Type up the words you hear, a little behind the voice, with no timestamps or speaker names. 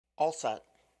All set.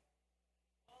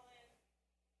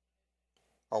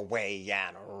 Away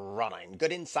and running.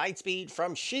 Good inside speed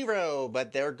from Shiro,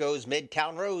 but there goes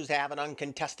Midtown Rose to have an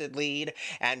uncontested lead,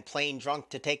 and Plain Drunk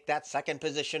to take that second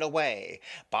position away.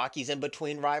 Baki's in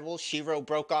between rivals. Shiro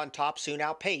broke on top, soon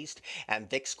outpaced, and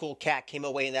Vic's Cool Cat came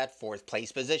away in that fourth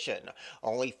place position.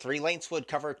 Only 3 lengths would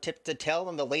cover tip to tail,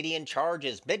 and the lady in charge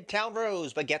is Midtown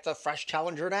Rose, but gets a fresh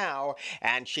challenger now,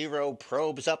 and Shiro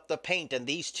probes up the paint, and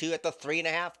these two at the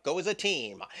 3.5 go as a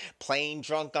team. Plain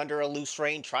Drunk under a loose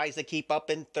rein tries to keep up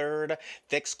in third.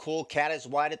 Vic's Cool Cat is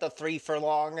wide at the 3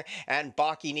 furlong, and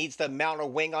Baki needs to mount a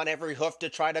wing on every hoof to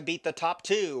try to beat the top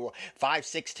 2.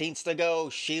 5/16 to go.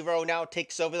 Shiro now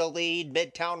takes over the lead.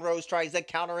 Midtown Rose tries to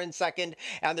counter in second,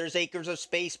 and there's acres of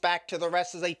space back to the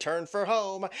rest as they turn for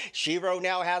home. Shiro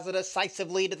now has a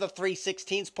decisive lead at the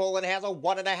 3/16 pole and has a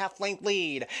 1.5 length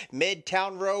lead.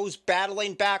 Midtown Rose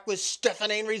battling back with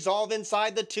stiffening resolve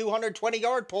inside the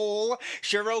 220-yard pole.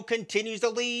 Shiro continues to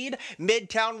lead.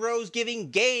 Midtown Rose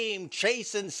giving game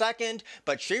chase in second,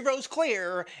 but Shiro's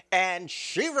clear, and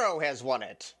Shiro has won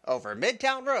it over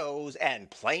Midtown Rose and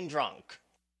Plain Drunk.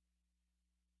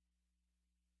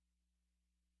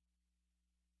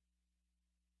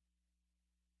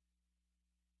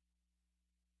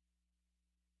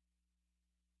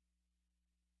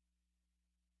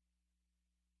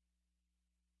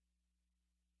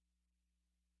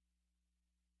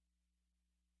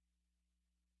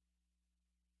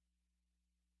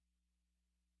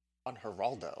 On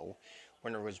Geraldo,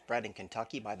 winner was bred in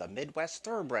Kentucky by the Midwest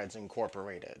Thoroughbreds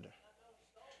Incorporated.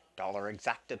 Dollar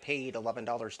exacta paid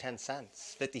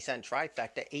 $11.10. 50-cent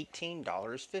trifecta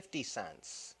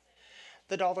 $18.50.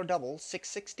 The dollar double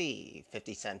 $6.60.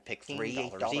 50-cent pick 3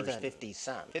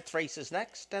 $8.50. Fifth race is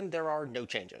next, and there are no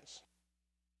changes.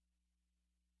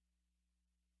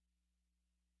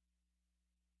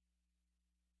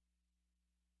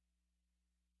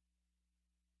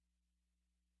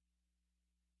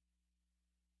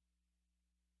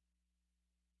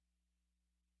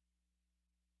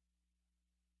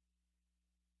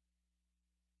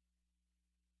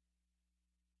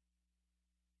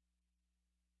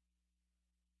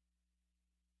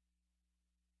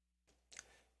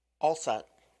 All set.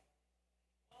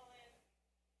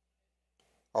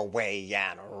 Away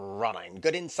and running.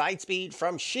 Good inside speed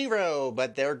from Shiro,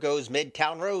 but there goes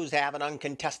Midtown Rose to have an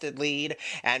uncontested lead,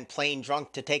 and Plain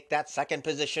Drunk to take that second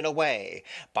position away.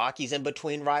 Baki's in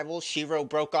between rivals. Shiro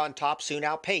broke on top, soon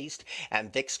outpaced,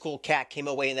 and Vic's Cool Cat came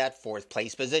away in that fourth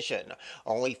place position.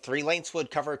 Only 3 lengths would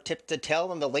cover tip to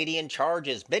tail, and the lady in charge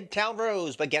is Midtown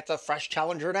Rose, but gets a fresh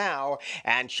challenger now,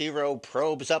 and Shiro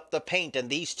probes up the paint, and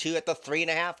these two at the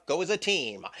 3.5 go as a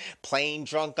team. Plain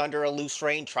Drunk under a loose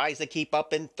rein tries to keep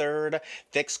up in third.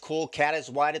 Vic's Cool Cat is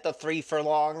wide at the 3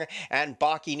 furlong, and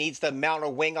Baki needs to mount a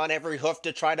wing on every hoof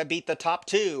to try to beat the top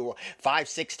 2.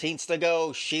 5/16 to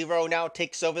go. Shiro now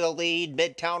takes over the lead.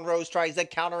 Midtown Rose tries to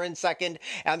counter in second,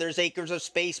 and there's acres of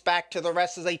space back to the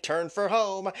rest as they turn for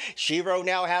home. Shiro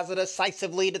now has a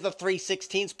decisive lead at the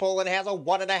 3/16 pole and has a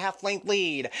 1.5 length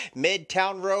lead.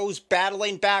 Midtown Rose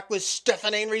battling back with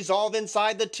stiffening resolve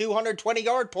inside the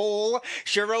 220-yard pole.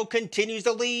 Shiro continues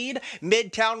to lead.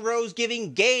 Midtown Rose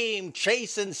giving game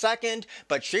chase in second,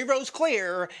 but Shiro's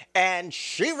clear, and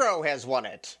Shiro has won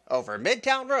it over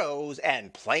Midtown Rose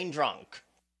and Plain Drunk.